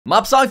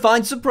Maps I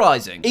find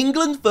surprising.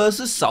 England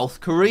versus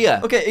South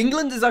Korea. Okay,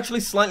 England is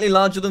actually slightly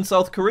larger than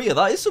South Korea.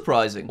 That is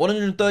surprising.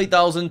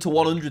 130,000 to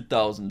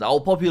 100,000.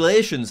 Our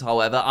populations,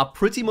 however, are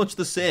pretty much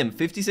the same.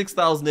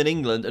 56,000 in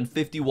England and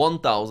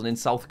 51,000 in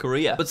South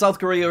Korea. But South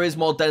Korea is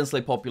more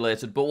densely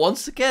populated. But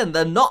once again,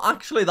 they're not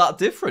actually that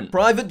different.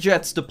 Private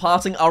jets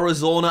departing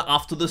Arizona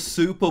after the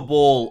Super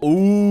Bowl.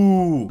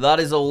 Ooh, that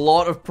is a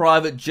lot of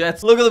private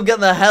jets. Look at them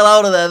getting the hell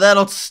out of there. They're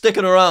not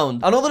sticking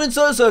around. I know that in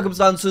certain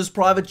circumstances,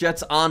 private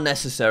jets are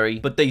necessary.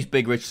 But these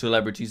big rich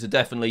celebrities are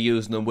definitely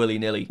using them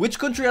willy-nilly. Which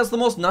country has the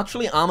most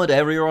naturally armored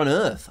area on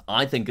Earth?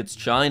 I think it's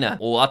China.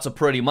 Oh, that's a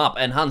pretty map.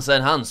 Enhance,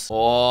 enhance.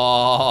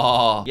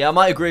 Oh. Yeah, I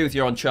might agree with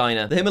you on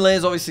China. The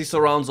Himalayas obviously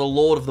surrounds a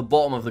lot of the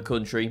bottom of the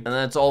country, and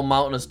then it's all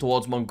mountainous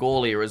towards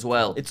Mongolia as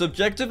well. It's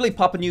objectively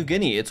Papua New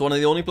Guinea. It's one of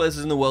the only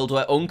places in the world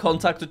where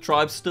uncontacted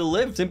tribes still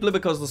live, simply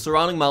because the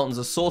surrounding mountains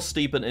are so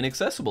steep and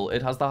inaccessible.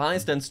 It has the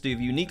highest density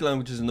of unique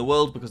languages in the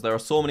world because there are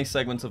so many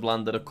segments of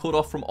land that are cut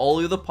off from all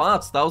the other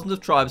parts. Thousands of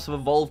tribes have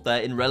evolved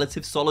there in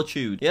relative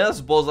solitude. Yeah, I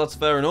suppose that's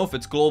fair enough.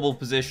 Its global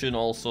position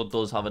also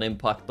does have an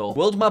impact though.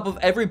 World map of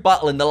every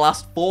battle in the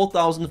last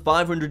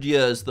 4,500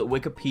 years that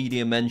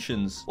Wikipedia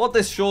mentions. What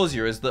this shows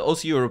you is that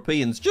us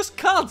Europeans just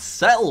can't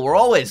settle. We're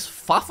always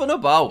faffing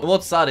about. And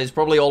what's sad is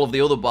probably all of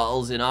the other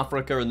battles in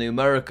Africa and the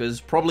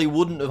Americas probably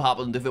wouldn't have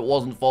happened if it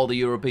wasn't for the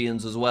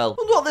Europeans as well.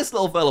 Wonder what this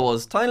little fella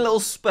was. Tiny little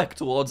speck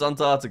towards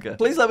Antarctica.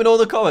 Please let me know in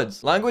the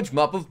comments. Language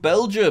map of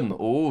Belgium.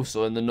 Oh,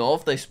 so in the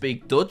north they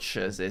speak Dutch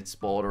as it's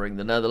bordering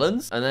the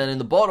Netherlands. And then in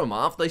the bottom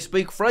half, they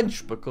speak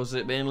French because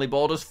it mainly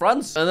borders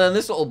France. And then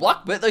this little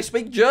black bit, they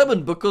speak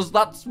German because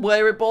that's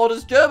where it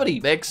borders Germany.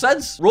 Makes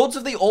sense. Roads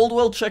of the Old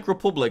World Czech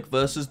Republic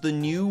versus the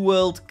New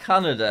World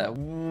Canada.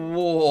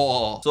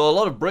 Whoa. So a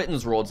lot of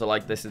Britain's roads are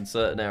like this in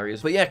certain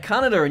areas. But yeah,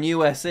 Canada and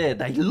USA,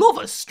 they love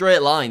a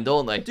straight line,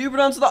 don't they? Do you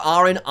pronounce the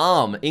R in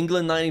arm?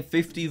 England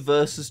 1950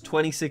 versus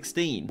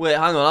 2016. Wait,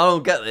 hang on, I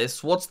don't get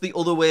this. What's the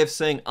other way of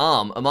saying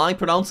arm? Am I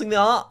pronouncing the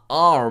R?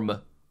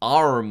 Arm.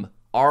 Arm.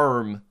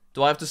 Arm.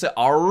 Do I have to say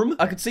arm?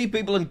 I could see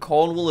people in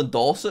Cornwall and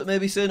Dorset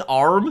maybe saying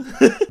arm,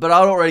 but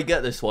I don't really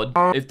get this one.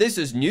 If this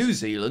is New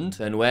Zealand,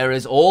 then where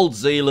is Old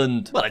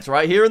Zealand? Well, it's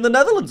right here in the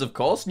Netherlands, of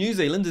course. New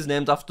Zealand is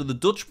named after the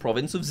Dutch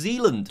province of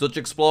Zeeland. Dutch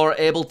explorer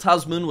Abel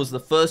Tasman was the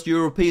first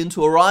European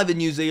to arrive in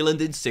New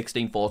Zealand in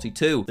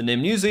 1642. The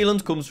name New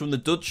Zealand comes from the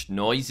Dutch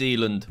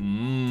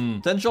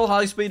Nieuw-Zeeland. Potential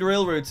high-speed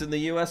rail routes in the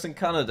US and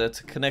Canada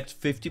to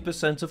connect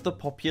 50% of the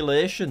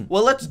population.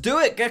 Well, let's do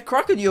it. Get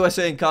cracking,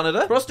 USA and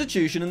Canada.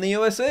 Prostitution in the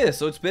USA,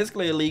 so it's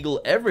basically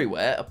illegal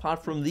everywhere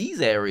apart from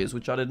these areas,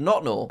 which I did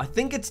not know. I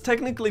think it's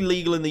technically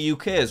legal in the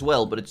UK as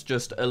well, but it's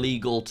just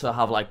illegal to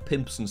have like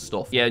pimps and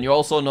stuff. Yeah, and you're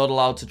also not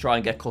allowed to try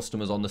and get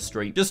customers on the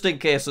street, just in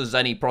case there's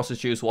any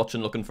prostitutes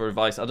watching looking for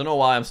advice. I don't know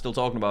why I'm still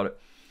talking about it.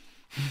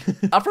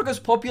 Africa's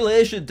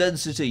population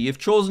density. You've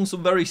chosen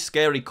some very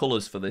scary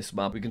colours for this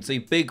map. We can see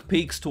big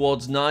peaks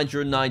towards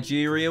Niger and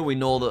Nigeria. We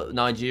know that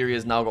Nigeria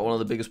has now got one of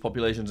the biggest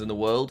populations in the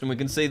world. And we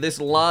can see this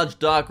large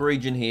dark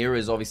region here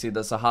is obviously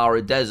the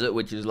Sahara Desert,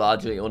 which is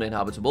largely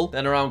uninhabitable.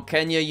 Then around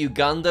Kenya,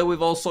 Uganda,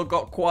 we've also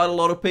got quite a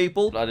lot of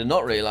people. But I did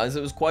not realise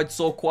it was quite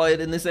so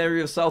quiet in this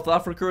area of South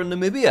Africa and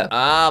Namibia.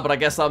 Ah, but I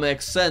guess that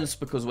makes sense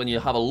because when you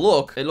have a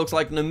look, it looks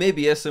like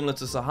Namibia, similar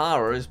to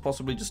Sahara, is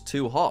possibly just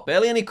too hot.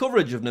 Barely any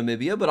coverage of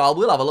Namibia,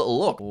 but we'll have a little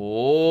look.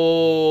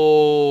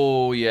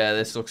 Oh, yeah,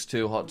 this looks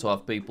too hot to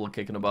have people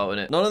kicking about in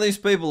it. None of these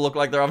people look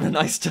like they're having a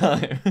nice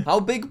time.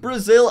 How big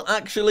Brazil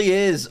actually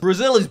is.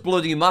 Brazil is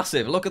bloody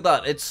massive. Look at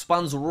that. It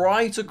spans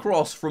right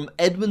across from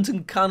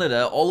Edmonton,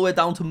 Canada, all the way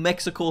down to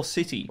Mexico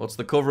City. What's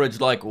the coverage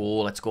like?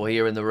 Oh, let's go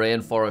here in the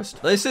rainforest.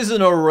 This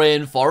isn't a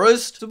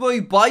rainforest. It's a bloody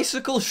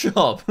bicycle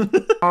shop.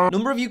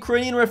 Number of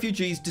Ukrainian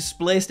refugees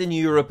displaced in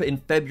Europe in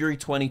February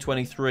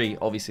 2023.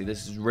 Obviously,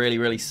 this is really,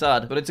 really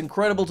sad, but it's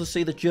incredible to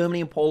see that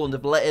Germany and Poland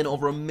have let in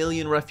over 1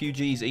 million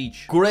refugees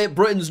each. Great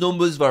Britain's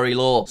numbers very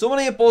low. Someone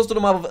here posted a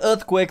map of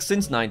earthquakes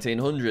since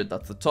 1900.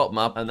 That's the top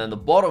map. And then the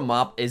bottom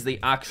map is the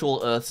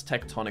actual Earth's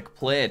tectonic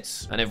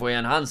plates. And if we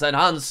enhance,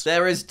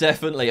 there is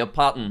definitely a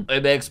pattern.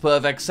 It makes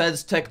perfect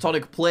sense.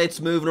 Tectonic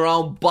plates moving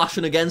around,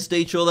 bashing against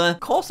each other. Of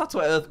course, that's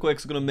where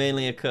earthquakes are going to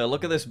mainly occur.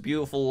 Look at this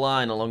beautiful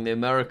line along the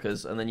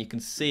Americas. And then you can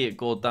see it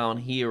go down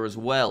here as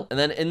well. And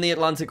then in the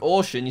Atlantic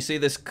Ocean, you see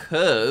this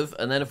curve.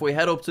 And then if we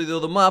head up to the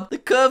other map, the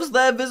curve's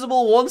there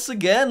visible once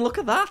again. Look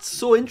at that.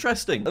 So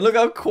interesting. And look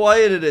how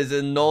quiet it is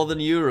in Northern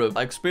Europe.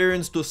 I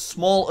experienced a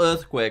small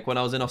earthquake when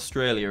I was in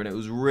Australia and it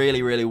was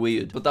really, really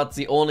weird. But that's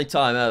the only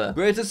time ever.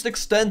 Greatest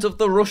extent of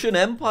the Russian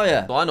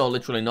Empire. So I know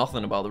literally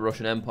nothing about the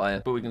Russian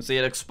Empire, but we can see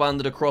it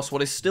expanded across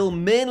what is still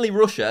mainly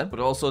Russia, but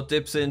also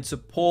dips into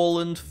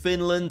Poland,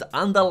 Finland,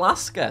 and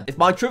Alaska. If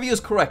my trivia is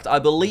correct, I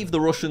believe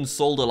the Russians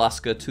sold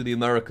Alaska to the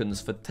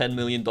Americans for $10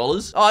 million.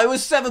 Oh, it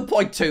was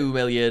 7.2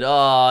 million.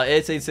 Ah,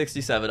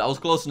 1867. I was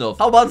close enough.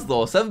 How bad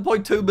though?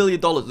 $7.2 million.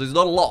 $100 is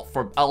not a lot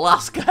for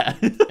Alaska.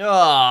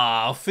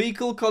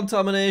 Fecal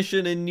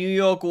contamination in New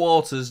York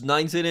waters,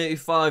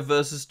 1985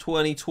 versus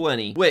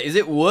 2020. Wait, is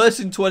it worse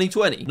in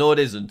 2020? No, it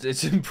isn't.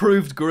 It's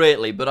improved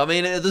greatly, but I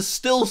mean, there's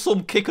still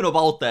some kicking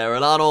about there,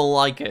 and I don't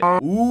like it.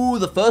 Ooh,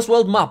 the first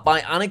world map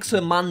by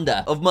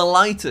Anaximander of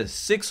Miletus,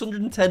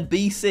 610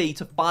 BC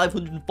to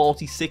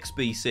 546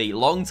 BC.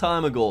 Long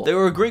time ago. They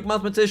were a Greek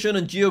mathematician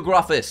and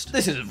geographist.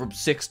 This isn't from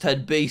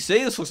 610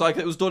 BC. This looks like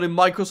it was done in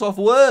Microsoft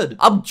Word.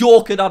 I'm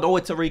joking. I know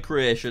it's a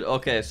recreation.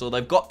 Okay, so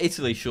they've got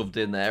Italy shoved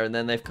in there, and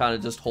then they've kind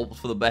of just hoped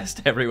for the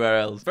best everywhere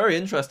else. Very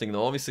interesting,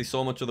 though. Obviously,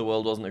 so much of the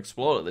world wasn't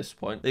explored at this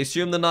point. They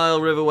assume the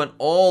Nile River went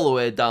all the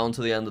way down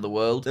to the end of the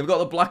world. They've got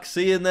the Black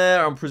Sea in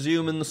there. I'm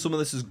presuming some of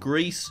this is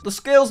Greece. The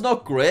scale's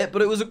not great,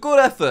 but it was a good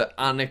effort,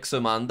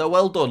 Anaximander.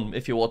 Well done,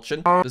 if you're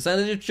watching.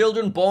 Percentage of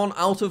children born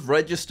out of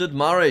registered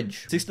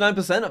marriage.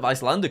 69% of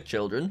Icelandic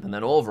children. And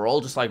then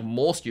overall, just like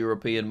most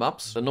European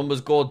maps, the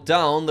numbers go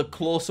down the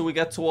closer we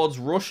get towards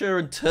Russia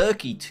and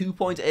Turkey.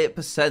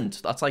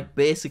 2.8%. That's like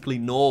basically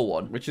no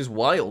one, which is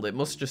wild. It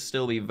must just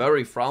still be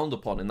very frowned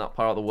upon in that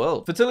part of the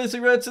world. Fertility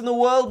rates in the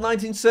world,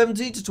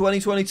 1970 to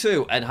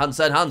 2022.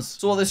 Enhance.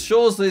 So what this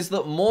shows is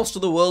that most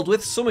of the world,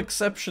 with some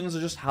exceptions,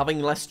 are just having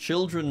less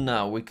children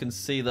now. We can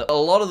see that a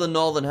lot of the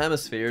northern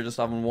hemisphere are just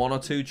having 1 or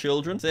 2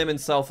 children. Same in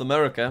South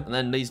America. And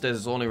then these days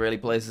there's only really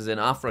places in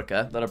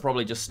Africa that are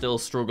probably just still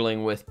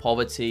struggling with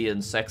poverty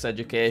and sex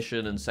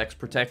education and sex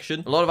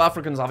protection. A lot of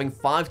Africans having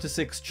 5 to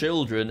 6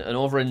 children, and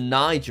over in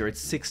Niger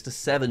it's 6 to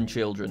 7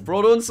 children.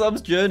 Frodo and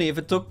Sam's journey, if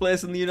it took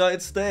place in the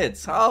United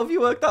States. How have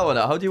you worked that one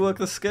out? How do you work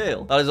the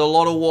scale? That is a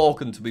lot of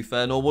walking, to be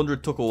fair. No wonder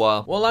it took a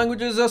while. What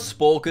languages are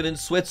spoken in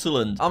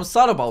Switzerland? I'm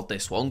sad about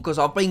this one because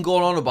I've been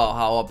going on about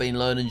how I've been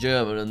learning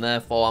German, and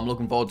therefore I'm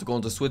looking forward to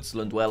going to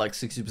Switzerland where like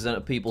 60%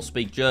 of people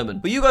speak German.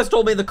 But you guys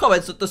told me in the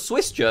comments that the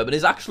Swiss German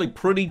is actually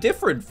pretty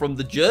different from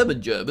the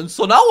German German,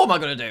 so now what am I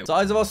going to do?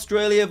 Size of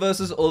Australia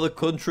versus other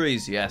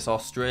countries. Yes,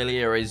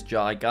 Australia is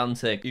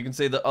gigantic. You can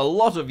see that a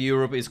lot of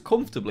Europe is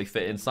comfortably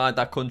fit inside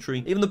that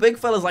country. Even the big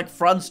fellas like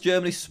France,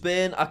 Germany,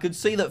 Spain. I could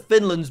see that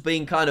Finland's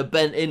being kind of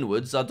bent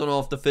inwards. I don't know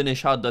if the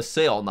Finnish had their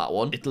say on that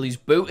one. Italy's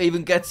boot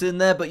even gets in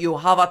there, but you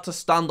have had to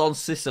stand on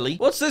Sicily.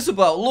 What's this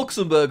about?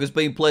 Luxembourg has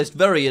been placed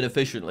very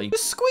inefficiently.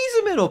 Just squeeze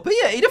him in up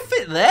here. He'd have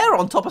fit there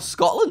on top of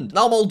Scotland.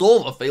 Now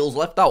Moldova feels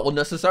left out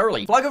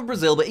unnecessarily. Flag of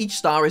Brazil, but each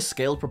star is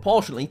scaled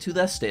proportionally to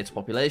their state's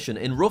population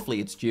in roughly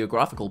its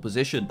geographical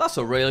position. That's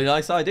a really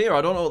nice idea.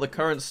 I don't know what the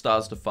current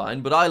stars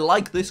define, but I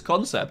like this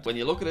concept. When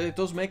you look at it, it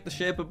does make the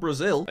shape of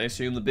Brazil. I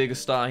assume the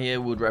biggest star here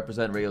would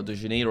represent Rio de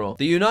Janeiro.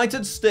 The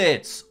United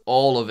States.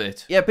 All of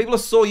it. Yeah, people are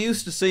so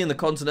used to seeing the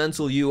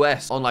continental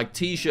US on like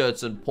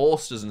t-shirts and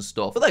posters and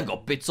stuff, but they've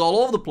got bits all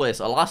over the place.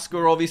 Alaska,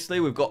 obviously.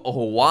 We've got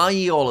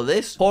Hawaii, all of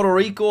this. Puerto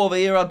Rico over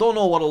here. I don't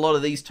know what a lot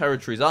of these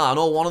territories are. I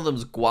know one of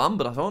them's Guam,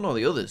 but I don't know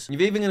the others.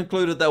 You've even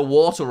included their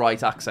water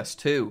right access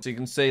too. So you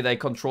can see they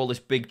control this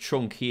big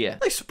chunk here.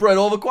 They spread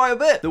over quite a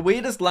bit. The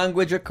weirdest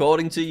language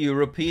according to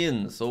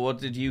Europeans. So what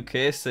did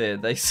UK say?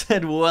 They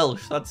said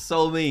Welsh. That's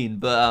so mean,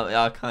 but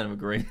I kind of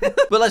agree.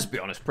 But let's be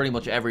honest, pretty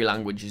much every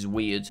language is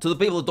weird. To the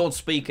people that don't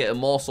speak it, and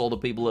more so the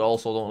people that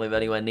also don't live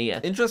anywhere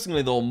near.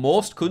 Interestingly though,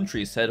 most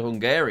countries said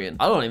Hungarian.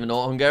 I don't even know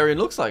what Hungarian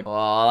looks like.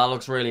 Oh, that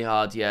looks really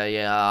hard.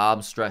 Yeah,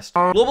 I'm stressed.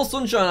 Global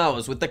sunshine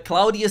hours with the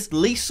cloudiest,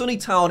 least sunny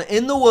town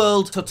in the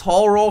world,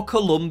 Totoro,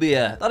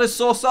 Colombia. That is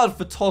so sad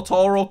for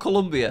Totoro,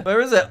 Colombia.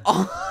 Where is it? Oh,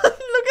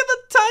 look at the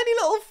tiny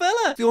little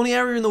fella. It's the only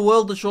area in the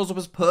world that shows up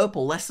as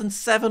purple. Less than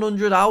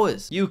 700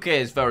 hours. UK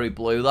is very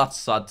blue. That's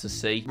sad to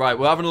see. Right,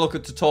 we're having a look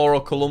at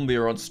Totoro,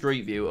 Colombia on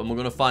Street View, and we're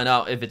going to find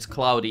out if it's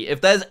cloudy.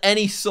 If there's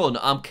any sun,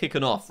 I'm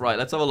kicking off. Right,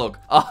 let's have a look.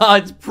 Ah,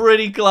 it's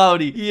pretty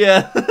cloudy.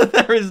 Yeah,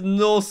 there is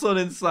no sun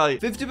in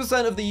sight.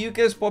 50% of the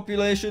UK's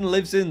population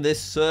lives in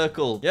this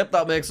circle. Yep,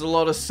 that makes a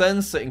lot of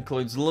sense. It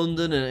includes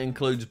London and it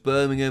includes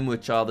Birmingham,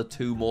 which are the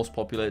 2 most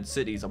populated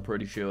cities, I'm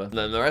pretty sure. And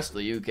then the rest of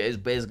the UK is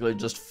basically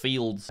just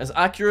fields. As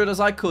accurate as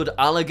I could,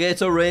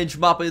 alligator range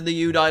map in the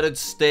United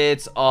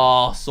States.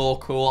 Oh, so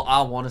cool.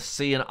 I want to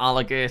see an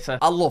alligator.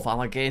 I love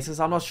alligators.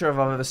 I'm not sure if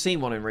I've ever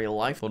seen one in real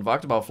life. Fun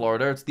fact about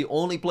Florida, it's the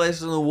only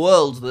place in the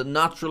world that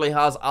naturally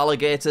has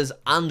alligators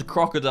and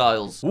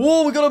crocodiles.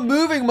 Whoa, we got a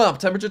moving map.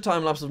 Temperature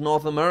time lapse of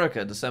North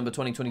America, December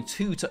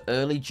 2022 to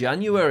early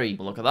January.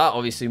 Well, look at that.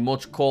 Obviously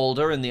much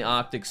colder in the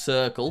Arctic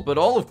Circle, but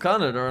all of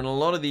Canada and a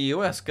lot of the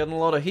US getting a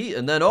lot of heat.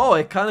 And then, oh,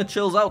 it kind of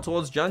chills out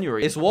towards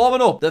January. It's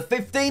warming up. The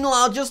 15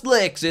 largest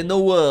lakes in the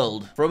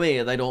world. From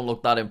here, they don't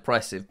look that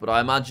impressive, but I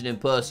imagine in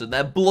person,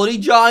 they're bloody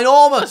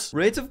ginormous.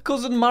 Rate of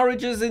cousin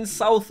marriages in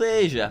South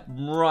Asia.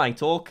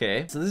 Right,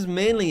 okay. So this is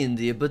mainly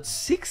India, but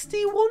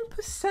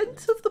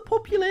 61% of the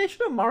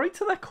population are married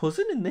to their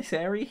cousin in this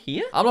area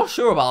here. I'm not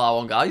sure about that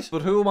one, guys,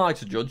 but who am I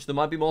to judge? There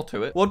might be more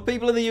to it. What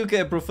people in the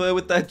UK prefer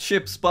with their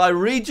chips by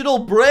regional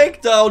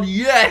breakdown.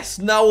 Yes,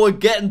 now we're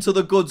getting to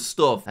the good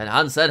stuff.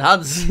 Enhance.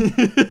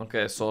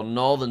 Okay, so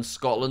Northern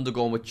Scotland are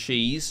going with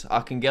cheese.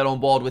 I can get on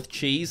board with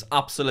cheese,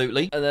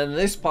 absolutely. And then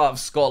this part of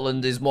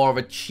Scotland is more of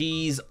a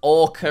cheese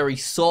or curry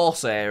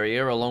sauce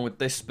area, along with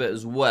this bit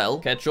as well.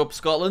 Ketchup,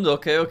 Scotland,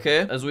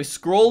 okay. As we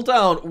scroll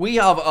down, we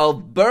have a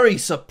very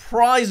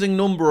surprising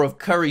number of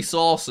curry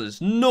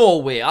sauces. No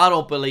way, I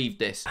don't believe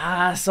this.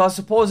 So I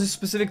suppose it's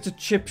specific to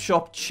chip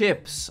shop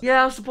chips.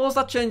 Yeah, I suppose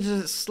that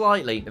changes it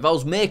slightly. If I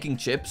was making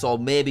chips, or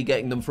maybe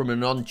getting them from a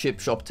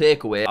non-chip shop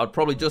takeaway, I'd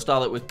probably just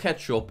add it with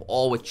ketchup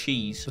or with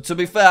cheese. But to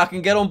be fair, I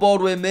can get on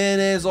board with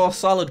mayonnaise or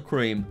salad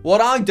cream.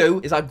 What I do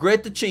is I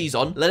grate the cheese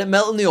on, let it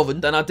melt in the oven,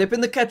 then I dip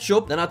in the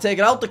ketchup, then I take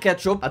it out the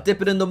ketchup, I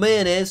dip it in the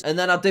mayonnaise, and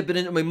then I dip it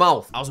into my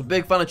mouth. I was a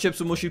big fan of chips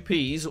and mushy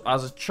peas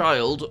as a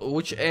child.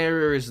 Which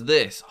area is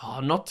this? Oh,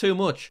 not too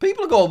much.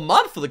 People are going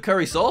mad for the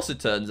curry sauce, it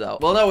turns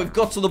out. Well, now we've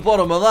got to the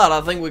bottom of that, I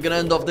think we're going to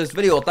end off this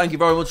video. Thank you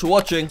very much for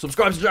watching.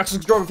 Subscribe to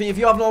JackSucksAtGeography if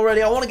you haven't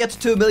already. I want to get to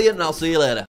 2 million, and I'll see you later.